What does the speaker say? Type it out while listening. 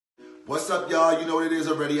What's up, y'all? You know what it is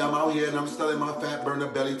already. I'm out here and I'm selling my fat burner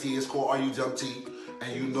belly tea. It's called Are You Jump Tea.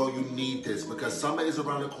 And you know you need this because summer is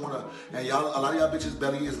around the corner. And y'all, a lot of y'all bitches'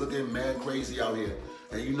 belly is looking mad crazy out here.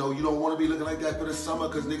 And you know you don't want to be looking like that for the summer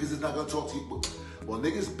because niggas is not going to talk to you. Well,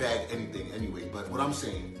 niggas bag anything anyway. But what I'm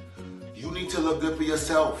saying, you need to look good for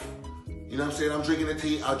yourself. You know what I'm saying? I'm drinking the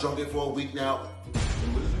tea. I drunk it for a week now.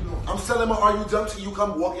 I'm selling my Are You Jump Tea. You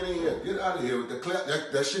come walking in here. Get out of here with the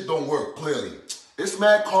that shit don't work, clearly. It's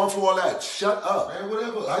mad calm for all that. Shut up. Man,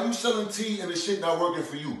 whatever. How you selling tea and the shit not working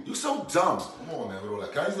for you? You so dumb. Come on, man, with all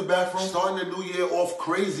that. Can I use the bathroom? Starting the new year off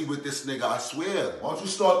crazy with this nigga, I swear. Why don't you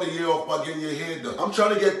start the year off by getting your hair done? I'm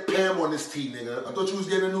trying to get Pam on this tea, nigga. I thought you was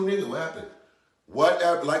getting a new nigga. What happened?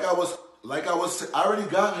 Whatever. I already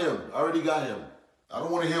got him. I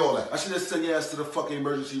don't want to hear all that. I should have sent your ass to the fucking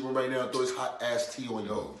emergency room right now and throw this hot ass tea on you.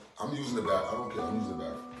 Yo, I'm using the bathroom. I don't care. I'm using the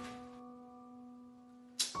bathroom.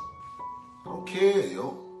 I don't care,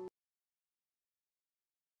 yo.